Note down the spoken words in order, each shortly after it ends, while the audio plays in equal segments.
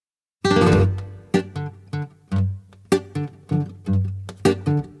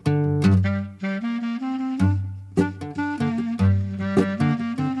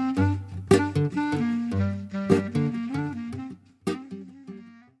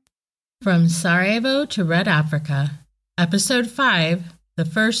From Sarajevo to Red Africa, Episode 5, The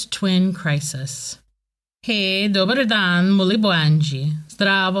First Twin Crisis. Hey, dobar dan, muli bwanji.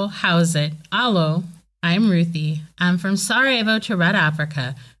 Zdravo, how's it? Alo, I'm Ruthie. I'm from Sarajevo to Red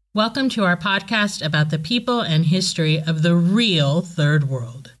Africa. Welcome to our podcast about the people and history of the real Third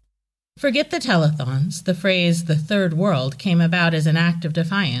World. Forget the telethons. The phrase, the Third World, came about as an act of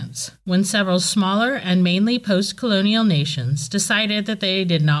defiance, when several smaller and mainly post-colonial nations decided that they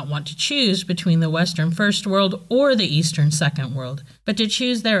did not want to choose between the Western First World or the Eastern Second World, but to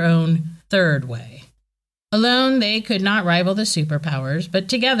choose their own third way. Alone, they could not rival the superpowers, but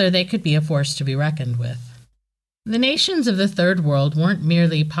together they could be a force to be reckoned with. The nations of the Third World weren't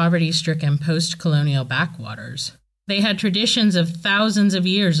merely poverty-stricken post-colonial backwaters. They had traditions of thousands of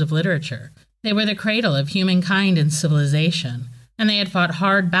years of literature. They were the cradle of humankind and civilization, and they had fought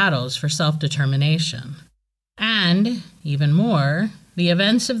hard battles for self-determination. And, even more, the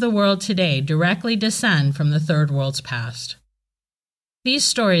events of the world today directly descend from the Third World's past. These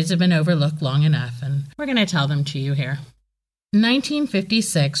stories have been overlooked long enough, and we're going to tell them to you here.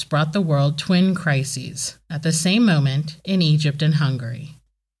 1956 brought the world twin crises, at the same moment, in Egypt and Hungary.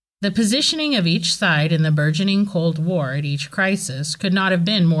 The positioning of each side in the burgeoning Cold War at each crisis could not have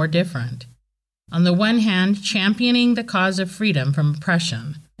been more different. On the one hand, championing the cause of freedom from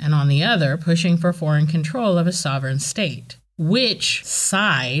oppression, and on the other, pushing for foreign control of a sovereign state. Which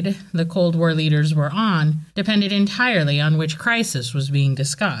side the Cold War leaders were on depended entirely on which crisis was being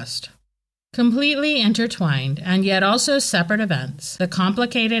discussed. Completely intertwined, and yet also separate events, the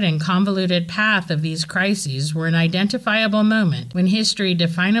complicated and convoluted path of these crises were an identifiable moment when history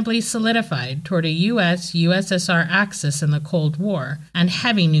definably solidified toward a U.S.-USSR axis in the Cold War and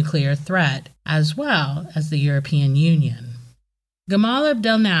heavy nuclear threat, as well as the European Union. Gamal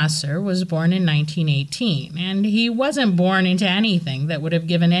Abdel Nasser was born in 1918, and he wasn't born into anything that would have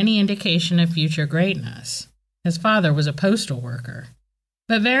given any indication of future greatness. His father was a postal worker.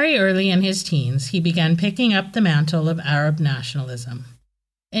 But very early in his teens, he began picking up the mantle of Arab nationalism.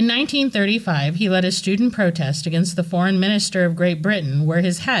 In 1935, he led a student protest against the foreign minister of Great Britain, where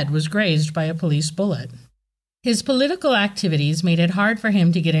his head was grazed by a police bullet. His political activities made it hard for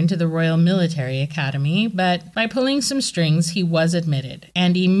him to get into the Royal Military Academy, but by pulling some strings, he was admitted,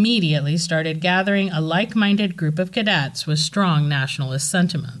 and immediately started gathering a like-minded group of cadets with strong nationalist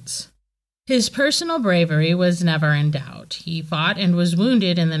sentiments. His personal bravery was never in doubt. He fought and was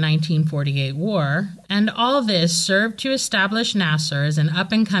wounded in the 1948 war, and all this served to establish Nasser as an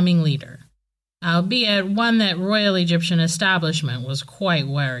up-and-coming leader, albeit one that Royal Egyptian establishment was quite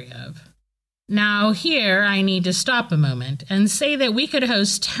wary of. Now, here I need to stop a moment and say that we could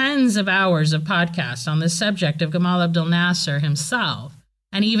host tens of hours of podcasts on the subject of Gamal Abdel Nasser himself,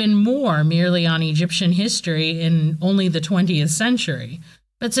 and even more merely on Egyptian history in only the 20th century.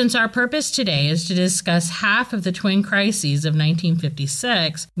 But since our purpose today is to discuss half of the twin crises of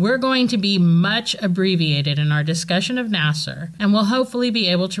 1956, we're going to be much abbreviated in our discussion of Nasser, and we'll hopefully be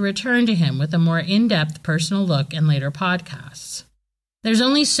able to return to him with a more in-depth personal look in later podcasts. There's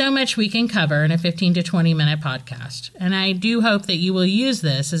only so much we can cover in a 15 to 20-minute podcast, and I do hope that you will use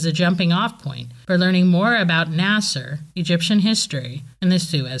this as a jumping-off point for learning more about Nasser, Egyptian history, and the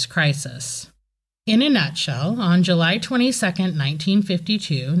Suez Crisis. In a nutshell, on July 22,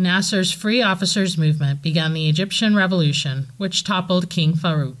 1952, Nasser's Free Officers Movement began the Egyptian Revolution, which toppled King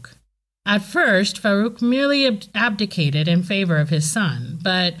Farouk. At first, Farouk merely abdicated in favor of his son,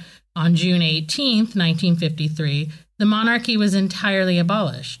 but on June 18, 1953, the monarchy was entirely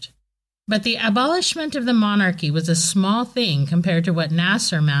abolished. But the abolishment of the monarchy was a small thing compared to what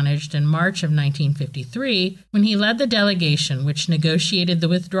Nasser managed in March of 1953 when he led the delegation which negotiated the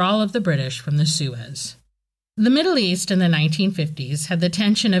withdrawal of the British from the Suez. The Middle East in the 1950s had the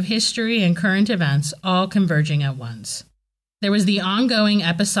tension of history and current events all converging at once. There was the ongoing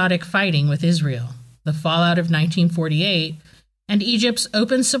episodic fighting with Israel, the fallout of 1948, and Egypt's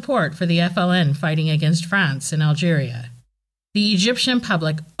open support for the FLN fighting against France in Algeria. The Egyptian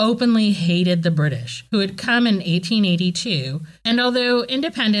public openly hated the British, who had come in 1882, and although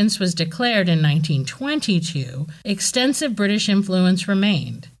independence was declared in 1922, extensive British influence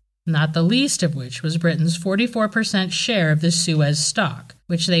remained, not the least of which was Britain's 44% share of the Suez stock,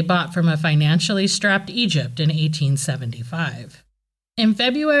 which they bought from a financially strapped Egypt in 1875. In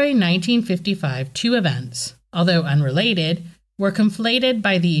February 1955, two events, although unrelated, were conflated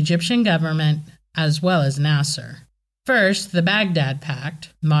by the Egyptian government as well as Nasser. First, the Baghdad Pact,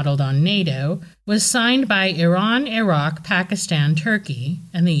 modeled on NATO, was signed by Iran, Iraq, Pakistan, Turkey,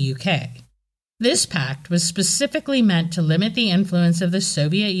 and the UK. This pact was specifically meant to limit the influence of the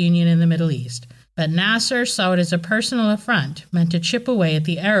Soviet Union in the Middle East, but Nasser saw it as a personal affront meant to chip away at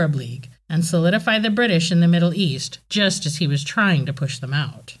the Arab League, and solidify the British in the Middle East, just as he was trying to push them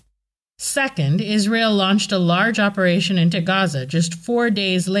out. Second, Israel launched a large operation into Gaza just 4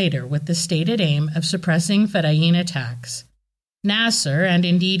 days later with the stated aim of suppressing Fedayeen attacks. Nasser, and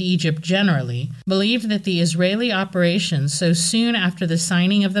indeed Egypt generally, believed that the Israeli operation so soon after the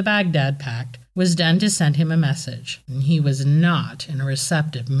signing of the Baghdad Pact was done to send him a message, and he was not in a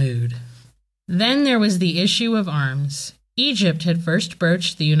receptive mood. Then there was the issue of arms. Egypt had first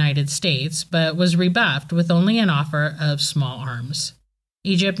broached the United States, but was rebuffed with only an offer of small arms.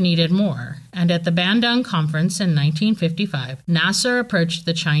 Egypt needed more, and at the Bandung Conference in 1955, Nasser approached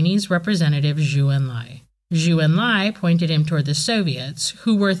the Chinese representative Zhou Enlai. Zhou Enlai pointed him toward the Soviets,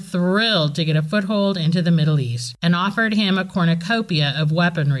 who were thrilled to get a foothold into the Middle East, and offered him a cornucopia of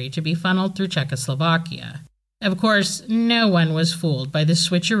weaponry to be funneled through Czechoslovakia. Of course, no one was fooled by the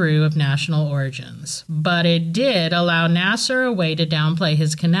switcheroo of national origins, but it did allow Nasser a way to downplay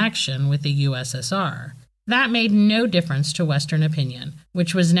his connection with the USSR. That made no difference to Western opinion,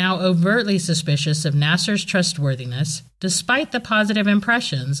 which was now overtly suspicious of Nasser's trustworthiness, despite the positive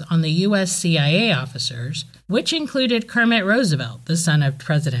impressions on the U.S. CIA officers, which included Kermit Roosevelt, the son of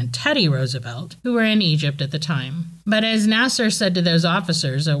President Teddy Roosevelt, who were in Egypt at the time. But as Nasser said to those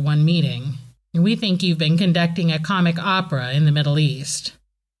officers at one meeting, "We think you've been conducting a comic opera in the Middle East."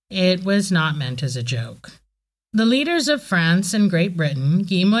 It was not meant as a joke. The leaders of France and Great Britain,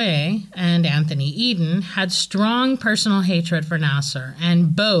 Guy Mollet and Anthony Eden, had strong personal hatred for Nasser,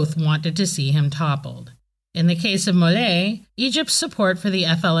 and both wanted to see him toppled. In the case of Mollet, Egypt's support for the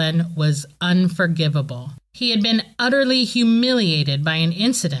FLN was unforgivable. He had been utterly humiliated by an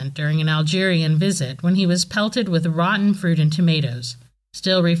incident during an Algerian visit when he was pelted with rotten fruit and tomatoes,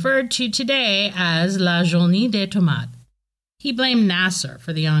 still referred to today as La Journée des Tomates. He blamed Nasser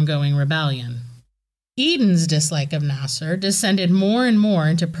for the ongoing rebellion. Eden's dislike of Nasser descended more and more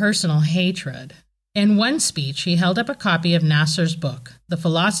into personal hatred. In one speech, he held up a copy of Nasser's book, The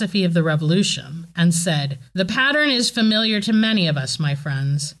Philosophy of the Revolution, and said, "The pattern is familiar to many of us, my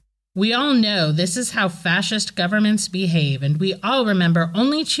friends. We all know this is how fascist governments behave, and we all remember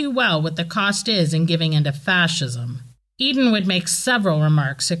only too well what the cost is in giving in to fascism." Eden would make several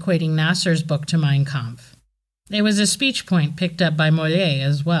remarks equating Nasser's book to Mein Kampf. It was a speech point picked up by Mollet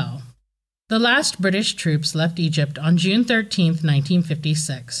as well. The last British troops left Egypt on June 13,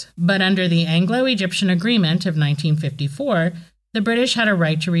 1956, but under the Anglo-Egyptian Agreement of 1954, the British had a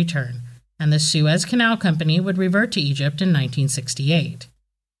right to return, and the Suez Canal Company would revert to Egypt in 1968.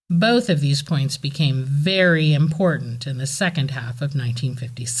 Both of these points became very important in the second half of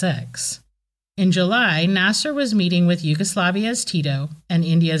 1956. In July, Nasser was meeting with Yugoslavia's Tito and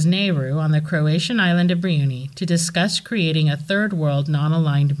India's Nehru on the Croatian island of Briuni to discuss creating a third world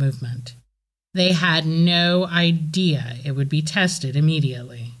non-aligned movement. They had no idea it would be tested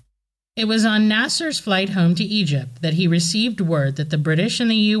immediately. It was on Nasser's flight home to Egypt that he received word that the British and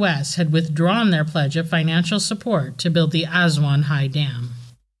the U.S. had withdrawn their pledge of financial support to build the Aswan High Dam.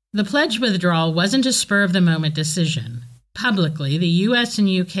 The pledge withdrawal wasn't a spur-of-the-moment decision. Publicly, the U.S. and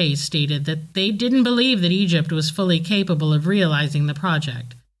U.K. stated that they didn't believe that Egypt was fully capable of realizing the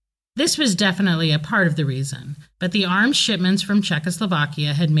project. This was definitely a part of the reason, but the arms shipments from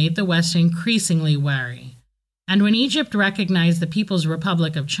Czechoslovakia had made the West increasingly wary. And when Egypt recognized the People's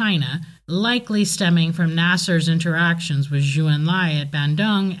Republic of China, likely stemming from Nasser's interactions with Zhou Enlai at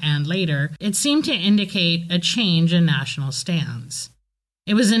Bandung and later, it seemed to indicate a change in national stance.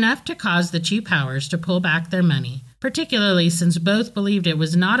 It was enough to cause the two powers to pull back their money, particularly since both believed it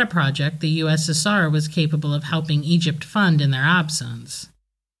was not a project the USSR was capable of helping Egypt fund in their absence.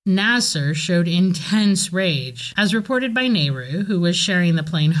 Nasser showed intense rage, as reported by Nehru, who was sharing the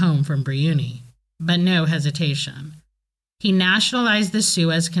plane home from Briuni, but no hesitation. He nationalized the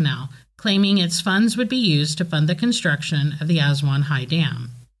Suez Canal, claiming its funds would be used to fund the construction of the Aswan High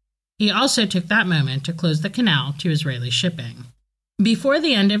Dam. He also took that moment to close the canal to Israeli shipping. Before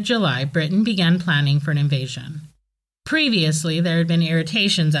the end of July, Britain began planning for an invasion. Previously, there had been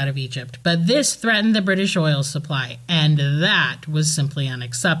irritations out of Egypt, but this threatened the British oil supply, and that was simply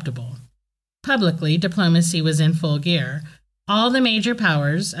unacceptable. Publicly, diplomacy was in full gear. All the major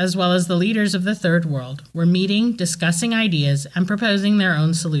powers, as well as the leaders of the Third World, were meeting, discussing ideas, and proposing their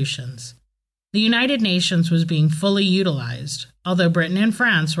own solutions. The United Nations was being fully utilized, although Britain and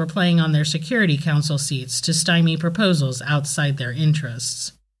France were playing on their Security Council seats to stymie proposals outside their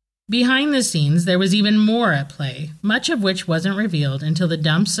interests. Behind the scenes, there was even more at play, much of which wasn't revealed until the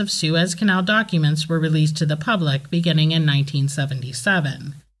dumps of Suez Canal documents were released to the public beginning in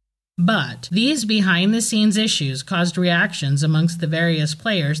 1977. But these behind-the-scenes issues caused reactions amongst the various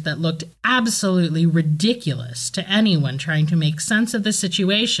players that looked absolutely ridiculous to anyone trying to make sense of the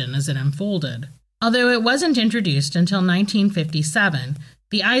situation as it unfolded. Although it wasn't introduced until 1957,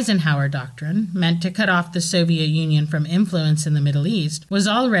 the Eisenhower Doctrine, meant to cut off the Soviet Union from influence in the Middle East, was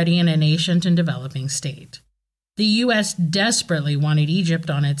already in a nascent and developing state. The U.S. desperately wanted Egypt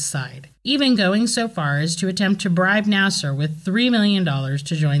on its side, even going so far as to attempt to bribe Nasser with $3 million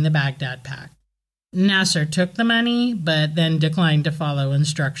to join the Baghdad Pact. Nasser took the money, but then declined to follow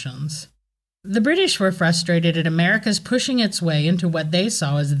instructions. The British were frustrated at America's pushing its way into what they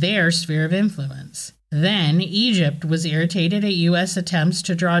saw as their sphere of influence. Then, Egypt was irritated at U.S. attempts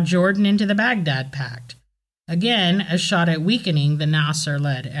to draw Jordan into the Baghdad Pact. Again, a shot at weakening the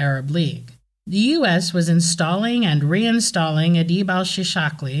Nasser-led Arab League. The U.S. was installing and reinstalling Adib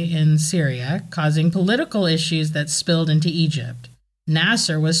al-Shishakli in Syria, causing political issues that spilled into Egypt.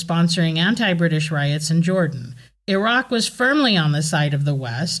 Nasser was sponsoring anti-British riots in Jordan. Iraq was firmly on the side of the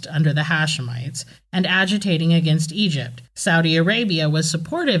West, under the Hashemites, and agitating against Egypt. Saudi Arabia was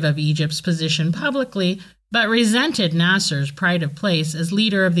supportive of Egypt's position publicly, but resented Nasser's pride of place as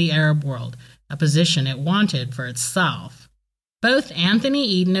leader of the Arab world, a position it wanted for itself. Both Anthony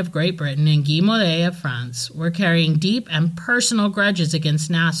Eden of Great Britain and Guy Mollet of France were carrying deep and personal grudges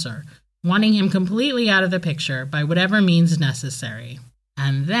against Nasser, wanting him completely out of the picture by whatever means necessary.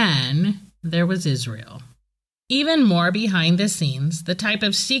 And then there was Israel. Even more behind the scenes, the type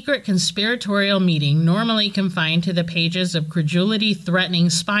of secret conspiratorial meeting normally confined to the pages of credulity-threatening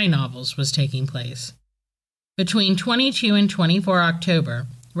spy novels was taking place. Between 22 and 24 October,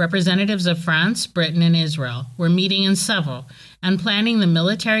 representatives of France, Britain, and Israel were meeting in Seville and planning the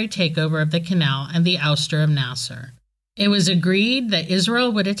military takeover of the canal and the ouster of Nasser. It was agreed that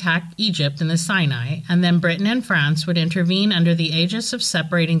Israel would attack Egypt in the Sinai, and then Britain and France would intervene under the aegis of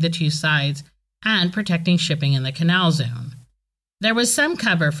separating the two sides and protecting shipping in the canal zone. There was some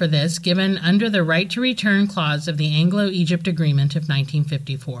cover for this given under the right to return clause of the Anglo-Egypt Agreement of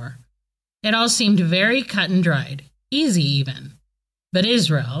 1954. It all seemed very cut and dried, easy even. But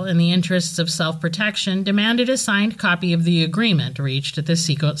Israel, in the interests of self-protection, demanded a signed copy of the agreement reached at the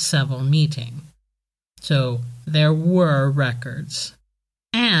secret Seville meeting. So there were records.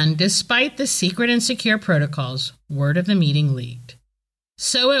 And despite the secret and secure protocols, word of the meeting leaked.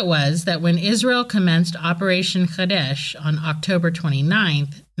 So it was that when Israel commenced Operation Kadesh on October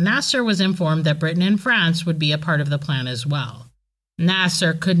 29th, Nasser was informed that Britain and France would be a part of the plan as well.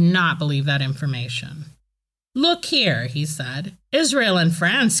 Nasser could not believe that information. "Look here," he said, "Israel and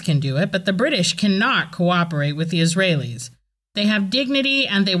France can do it, but the British cannot cooperate with the Israelis. They have dignity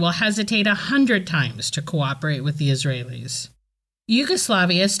and they will hesitate 100 times to cooperate with the Israelis."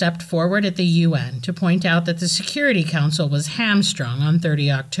 Yugoslavia stepped forward at the UN to point out that the Security Council was hamstrung on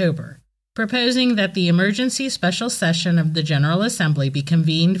 30 October, proposing that the emergency special session of the General Assembly be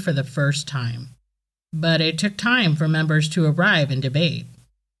convened for the first time. But it took time for members to arrive and debate.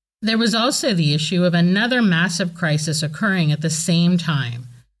 There was also the issue of another massive crisis occurring at the same time.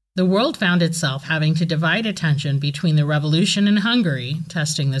 The world found itself having to divide attention between the revolution in Hungary,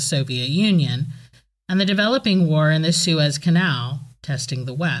 testing the Soviet Union, and the developing war in the Suez Canal, testing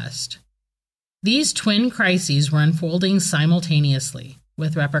the West. These twin crises were unfolding simultaneously,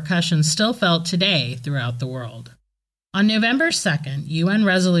 with repercussions still felt today throughout the world. On November 2nd, UN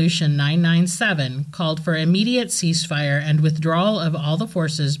Resolution 997 called for immediate ceasefire and withdrawal of all the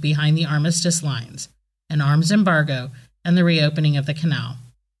forces behind the armistice lines, an arms embargo, and the reopening of the canal.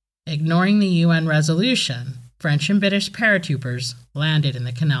 Ignoring the UN resolution, French and British paratroopers landed in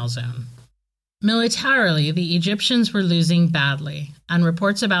the canal zone. Militarily, the Egyptians were losing badly, and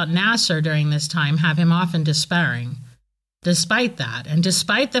reports about Nasser during this time have him often despairing. Despite that, and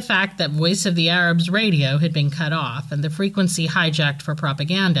despite the fact that Voice of the Arabs radio had been cut off and the frequency hijacked for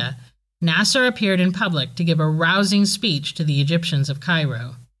propaganda, Nasser appeared in public to give a rousing speech to the Egyptians of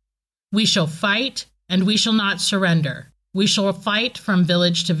Cairo. "We shall fight, and we shall not surrender. We shall fight from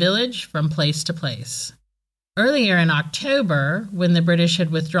village to village, from place to place." Earlier in October, when the British had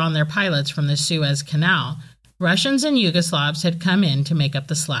withdrawn their pilots from the Suez Canal, Russians and Yugoslavs had come in to make up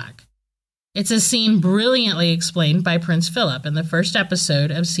the slack. It's a scene brilliantly explained by Prince Philip in the first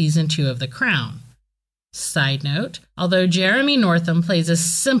episode of Season 2 of The Crown. Side note, although Jeremy Northam plays a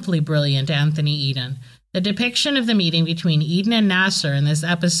simply brilliant Anthony Eden, the depiction of the meeting between Eden and Nasser in this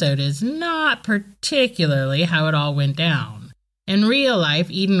episode is not particularly how it all went down. In real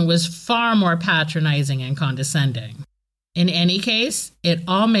life, Eden was far more patronizing and condescending. In any case, it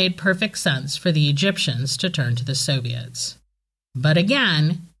all made perfect sense for the Egyptians to turn to the Soviets. But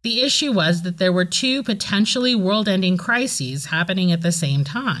again, the issue was that there were two potentially world-ending crises happening at the same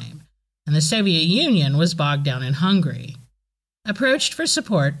time, and the Soviet Union was bogged down in Hungary. Approached for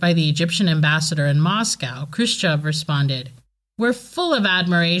support by the Egyptian ambassador in Moscow, Khrushchev responded, "We're full of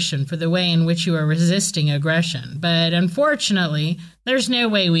admiration for the way in which you are resisting aggression, but unfortunately, there's no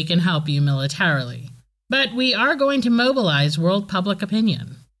way we can help you militarily. But we are going to mobilize world public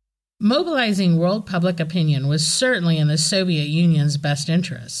opinion." Mobilizing world public opinion was certainly in the Soviet Union's best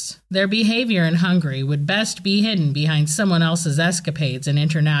interests. Their behavior in Hungary would best be hidden behind someone else's escapades and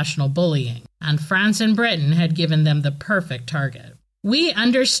international bullying, and France and Britain had given them the perfect target. "We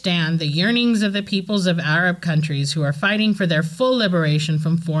understand the yearnings of the peoples of Arab countries who are fighting for their full liberation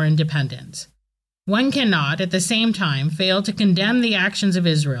from foreign dependence. One cannot, at the same time, fail to condemn the actions of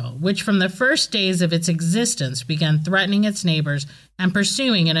Israel, which from the first days of its existence began threatening its neighbors and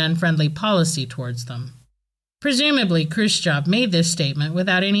pursuing an unfriendly policy towards them." Presumably, Khrushchev made this statement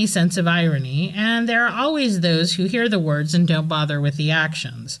without any sense of irony, and there are always those who hear the words and don't bother with the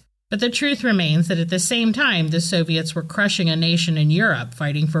actions. But the truth remains that at the same time, the Soviets were crushing a nation in Europe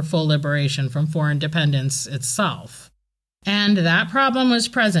fighting for full liberation from foreign dependence itself. And that problem was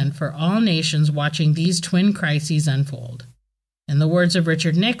present for all nations watching these twin crises unfold. In the words of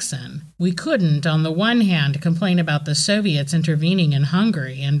Richard Nixon, we couldn't, on the one hand, complain about the Soviets intervening in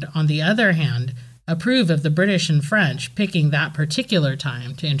Hungary and, on the other hand, approve of the British and French picking that particular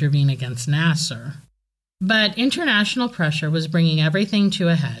time to intervene against Nasser. But international pressure was bringing everything to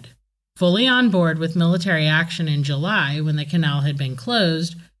a head. Fully on board with military action in July, when the canal had been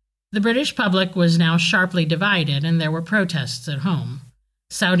closed, the British public was now sharply divided, and there were protests at home.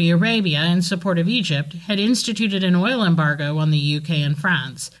 Saudi Arabia, in support of Egypt, had instituted an oil embargo on the UK and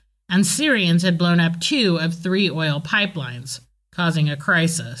France, and Syrians had blown up 2 of 3 oil pipelines, causing a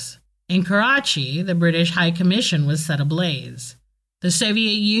crisis. In Karachi, the British High Commission was set ablaze. The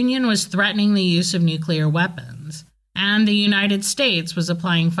Soviet Union was threatening the use of nuclear weapons, and the United States was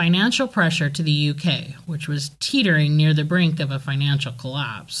applying financial pressure to the UK, which was teetering near the brink of a financial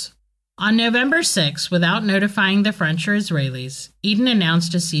collapse. On November 6, without notifying the French or Israelis, Eden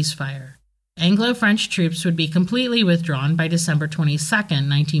announced a ceasefire. Anglo-French troops would be completely withdrawn by December 22,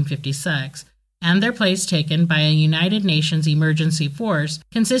 1956, and their place taken by a United Nations emergency force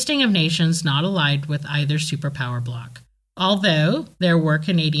consisting of nations not allied with either superpower bloc. Although there were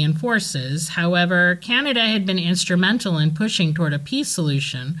Canadian forces, however, Canada had been instrumental in pushing toward a peace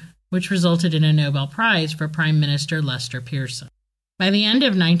solution, which resulted in a Nobel Prize for Prime Minister Lester Pearson. By the end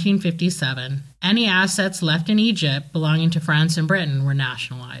of 1957, any assets left in Egypt belonging to France and Britain were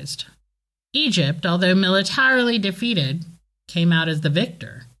nationalized. Egypt, although militarily defeated, came out as the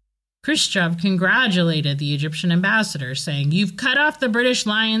victor. Khrushchev congratulated the Egyptian ambassador, saying, "You've cut off the British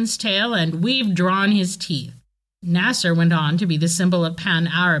lion's tail and we've drawn his teeth." Nasser went on to be the symbol of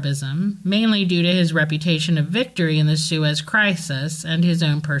Pan-Arabism, mainly due to his reputation of victory in the Suez Crisis and his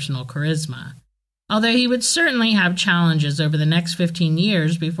own personal charisma. Although he would certainly have challenges over the next 15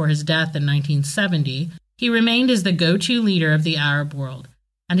 years before his death in 1970, he remained as the go-to leader of the Arab world,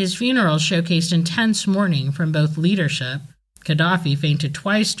 and his funeral showcased intense mourning from both leadership. Gaddafi fainted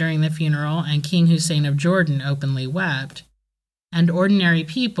twice during the funeral, and King Hussein of Jordan openly wept, and ordinary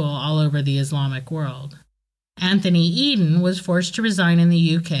people all over the Islamic world. Anthony Eden was forced to resign in the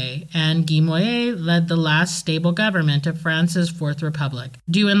UK, and Guy Mollet led the last stable government of France's Fourth Republic,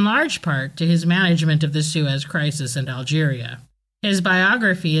 due in large part to his management of the Suez Crisis and Algeria. His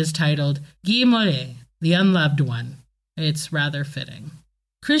biography is titled Guy Mollet, the Unloved One. It's rather fitting.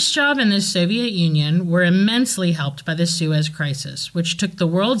 Khrushchev and the Soviet Union were immensely helped by the Suez Crisis, which took the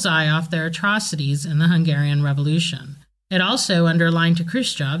world's eye off their atrocities in the Hungarian Revolution. It also underlined to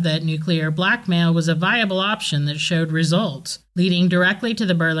Khrushchev that nuclear blackmail was a viable option that showed results, leading directly to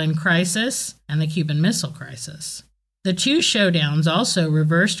the Berlin Crisis and the Cuban Missile Crisis. The 2 showdowns also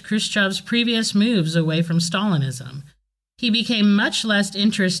reversed Khrushchev's previous moves away from Stalinism. He became much less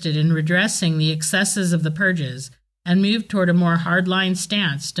interested in redressing the excesses of the purges and moved toward a more hardline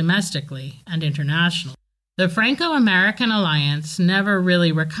stance domestically and internationally. The Franco-American alliance never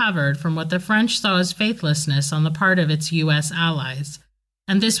really recovered from what the French saw as faithlessness on the part of its U.S. allies,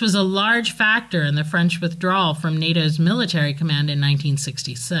 and this was a large factor in the French withdrawal from NATO's military command in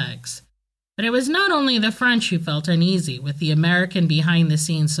 1966. But it was not only the French who felt uneasy with the American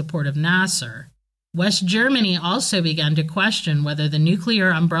behind-the-scenes support of Nasser. West Germany also began to question whether the nuclear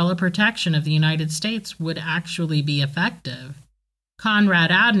umbrella protection of the United States would actually be effective. Konrad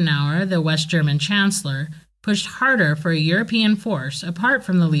Adenauer, the West German chancellor, pushed harder for a European force apart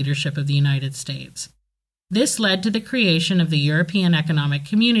from the leadership of the United States. This led to the creation of the European Economic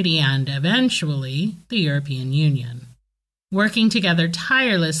Community and, eventually, the European Union. Working together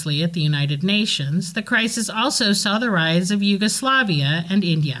tirelessly at the United Nations, the crisis also saw the rise of Yugoslavia and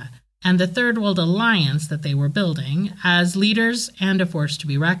India, and the Third World Alliance that they were building as leaders and a force to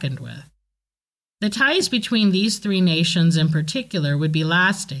be reckoned with. The ties between these three nations in particular would be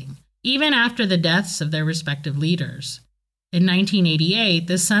lasting, even after the deaths of their respective leaders. In 1988,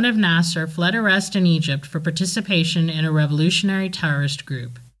 the son of Nasser fled arrest in Egypt for participation in a revolutionary terrorist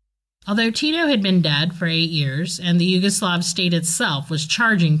group. Although Tito had been dead for 8 years and the Yugoslav state itself was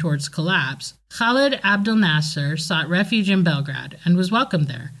charging towards collapse, Khalid Abdel Nasser sought refuge in Belgrade and was welcomed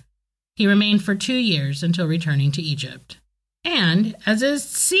there. He remained for 2 years until returning to Egypt. And, as a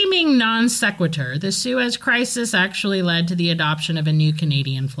seeming non sequitur, the Suez Crisis actually led to the adoption of a new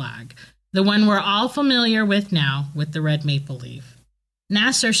Canadian flag, the one we're all familiar with now with the red maple leaf.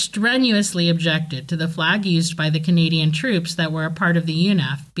 Nasser strenuously objected to the flag used by the Canadian troops that were a part of the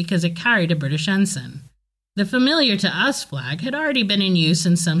UNAF because it carried a British ensign. The familiar to us flag had already been in use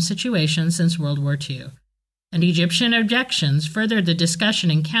in some situations since World War II, and Egyptian objections furthered the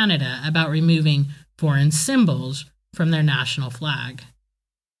discussion in Canada about removing foreign symbols from their national flag.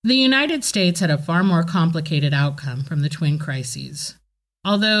 The United States had a far more complicated outcome from the Twin Crises.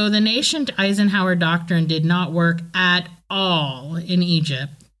 Although the nascent Eisenhower Doctrine did not work at all in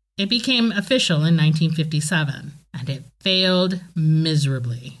Egypt, it became official in 1957, and it failed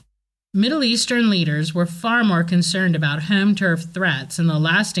miserably. Middle Eastern leaders were far more concerned about home turf threats and the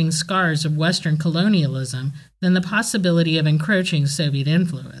lasting scars of Western colonialism than the possibility of encroaching Soviet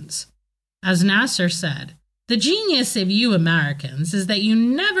influence. As Nasser said, "The genius of you Americans is that you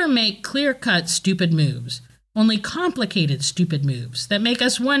never make clear-cut stupid moves, only complicated stupid moves that make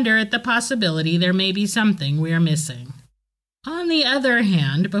us wonder at the possibility there may be something we are missing." On the other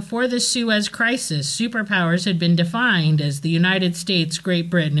hand, before the Suez Crisis, superpowers had been defined as the United States, Great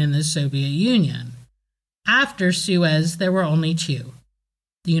Britain, and the Soviet Union. After Suez, there were only two.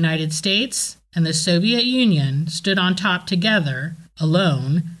 The United States and the Soviet Union stood on top together,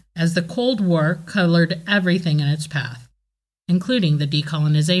 alone, as the Cold War colored everything in its path, including the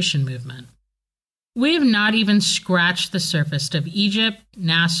decolonization movement. We have not even scratched the surface of Egypt,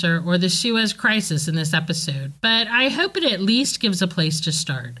 Nasser, or the Suez Crisis in this episode, but I hope it at least gives a place to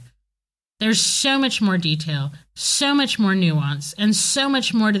start. There's so much more detail, so much more nuance, and so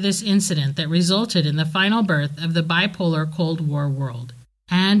much more to this incident that resulted in the final birth of the bipolar Cold War world,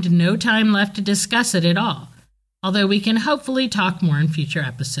 and no time left to discuss it at all, although we can hopefully talk more in future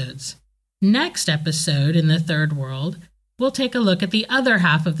episodes. Next episode in the Third World, we'll take a look at the other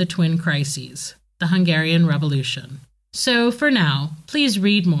half of the Twin Crises, the Hungarian Revolution. So for now, please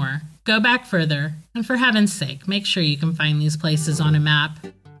read more, go back further, and for heaven's sake, make sure you can find these places on a map.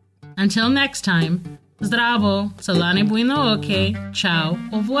 Until next time, zdravo, salane buino oke, ciao,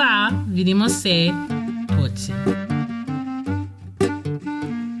 au revoir, vidimo se, poci.